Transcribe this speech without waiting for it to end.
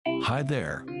Hi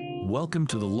there. Welcome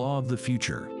to The Law of the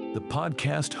Future, the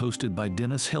podcast hosted by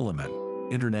Dennis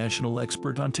Hilleman, international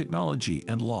expert on technology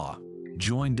and law.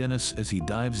 Join Dennis as he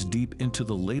dives deep into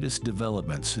the latest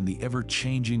developments in the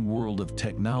ever-changing world of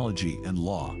technology and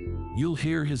law. You'll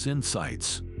hear his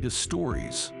insights, his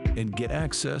stories, and get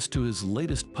access to his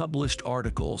latest published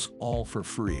articles, all for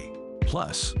free.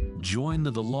 Plus, join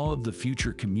the Law of the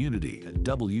Future community at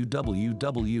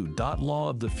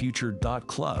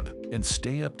www.lawofthefuture.club and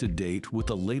stay up to date with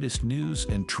the latest news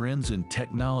and trends in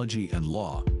technology and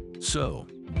law. So,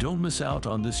 don't miss out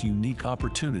on this unique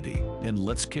opportunity, and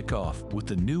let's kick off with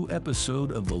the new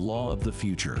episode of The Law of the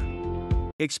Future.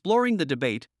 Exploring the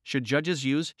debate, should judges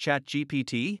use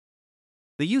ChatGPT?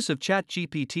 The use of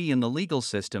ChatGPT in the legal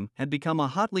system had become a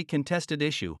hotly contested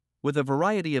issue, with a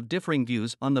variety of differing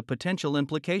views on the potential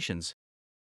implications.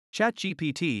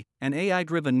 ChatGPT, an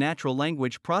AI-driven natural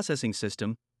language processing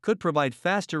system, could provide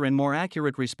faster and more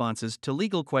accurate responses to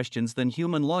legal questions than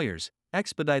human lawyers,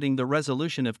 expediting the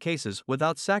resolution of cases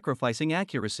without sacrificing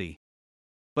accuracy.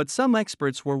 But some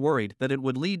experts were worried that it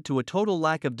would lead to a total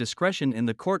lack of discretion in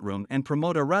the courtroom and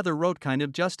promote a rather rote kind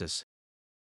of justice.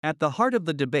 At the heart of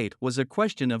the debate was a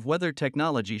question of whether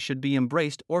technology should be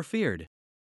embraced or feared.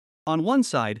 On one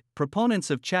side,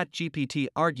 proponents of ChatGPT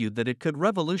argued that it could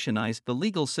revolutionize the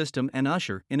legal system and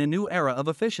usher in a new era of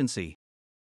efficiency.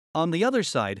 On the other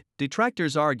side,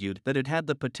 detractors argued that it had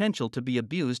the potential to be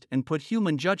abused and put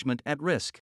human judgment at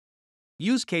risk.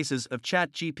 Use cases of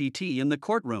ChatGPT in the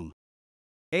courtroom.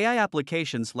 AI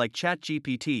applications like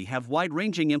ChatGPT have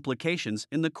wide-ranging implications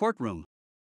in the courtroom.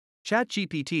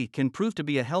 ChatGPT can prove to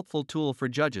be a helpful tool for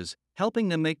judges, helping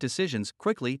them make decisions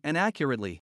quickly and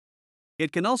accurately.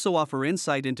 It can also offer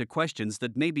insight into questions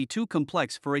that may be too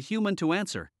complex for a human to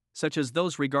answer, such as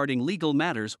those regarding legal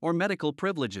matters or medical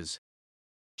privileges.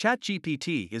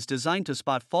 ChatGPT is designed to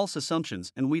spot false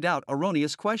assumptions and weed out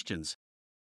erroneous questions.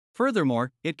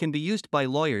 Furthermore, it can be used by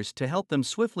lawyers to help them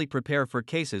swiftly prepare for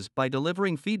cases by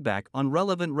delivering feedback on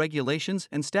relevant regulations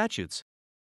and statutes.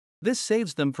 This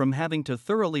saves them from having to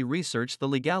thoroughly research the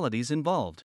legalities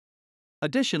involved.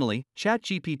 Additionally,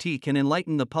 ChatGPT can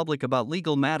enlighten the public about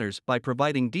legal matters by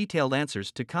providing detailed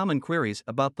answers to common queries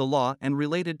about the law and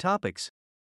related topics.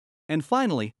 And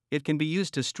finally, it can be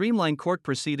used to streamline court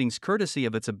proceedings courtesy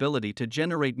of its ability to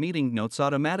generate meeting notes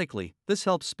automatically. This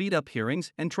helps speed up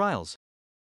hearings and trials.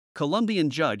 Colombian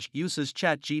judge uses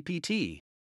ChatGPT.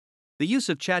 The use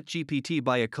of ChatGPT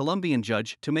by a Colombian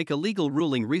judge to make a legal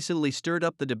ruling recently stirred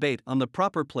up the debate on the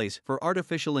proper place for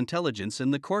artificial intelligence in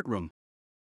the courtroom.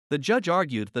 The judge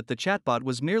argued that the chatbot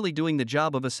was merely doing the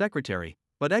job of a secretary,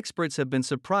 but experts have been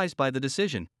surprised by the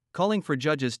decision, calling for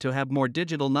judges to have more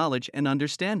digital knowledge and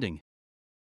understanding.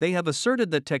 They have asserted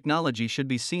that technology should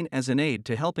be seen as an aid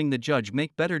to helping the judge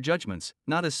make better judgments,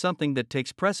 not as something that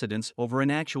takes precedence over an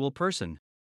actual person.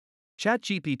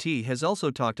 ChatGPT has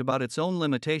also talked about its own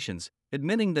limitations,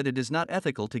 admitting that it is not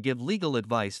ethical to give legal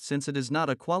advice since it is not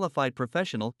a qualified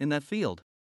professional in that field.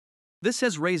 This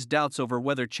has raised doubts over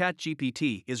whether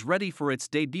ChatGPT is ready for its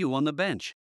debut on the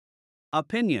bench.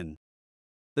 Opinion.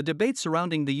 The debate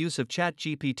surrounding the use of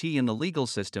ChatGPT in the legal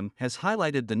system has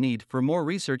highlighted the need for more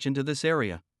research into this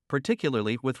area,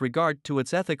 particularly with regard to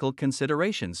its ethical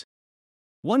considerations.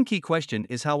 One key question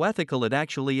is how ethical it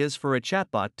actually is for a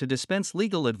chatbot to dispense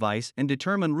legal advice and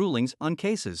determine rulings on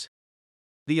cases.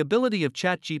 The ability of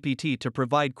ChatGPT to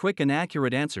provide quick and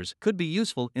accurate answers could be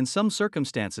useful in some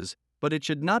circumstances, but it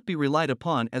should not be relied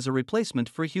upon as a replacement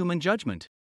for human judgment.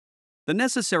 The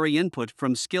necessary input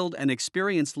from skilled and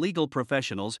experienced legal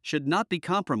professionals should not be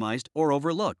compromised or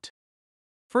overlooked.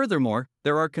 Furthermore,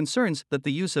 there are concerns that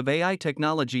the use of AI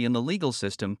technology in the legal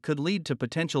system could lead to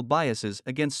potential biases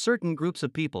against certain groups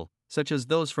of people, such as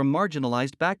those from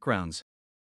marginalized backgrounds.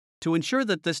 To ensure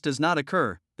that this does not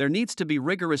occur, there needs to be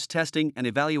rigorous testing and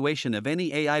evaluation of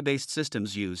any AI-based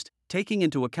systems used, taking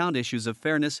into account issues of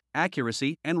fairness,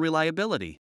 accuracy, and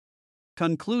reliability.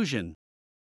 Conclusion.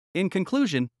 In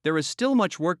conclusion, there is still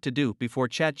much work to do before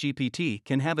ChatGPT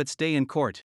can have its day in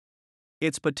court.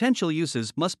 Its potential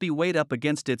uses must be weighed up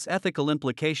against its ethical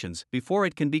implications before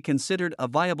it can be considered a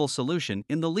viable solution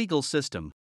in the legal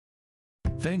system.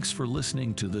 Thanks for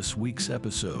listening to this week's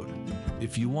episode.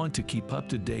 If you want to keep up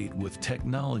to date with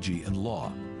technology and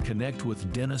law, connect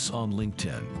with Dennis on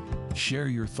LinkedIn. Share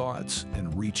your thoughts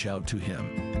and reach out to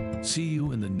him. See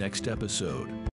you in the next episode.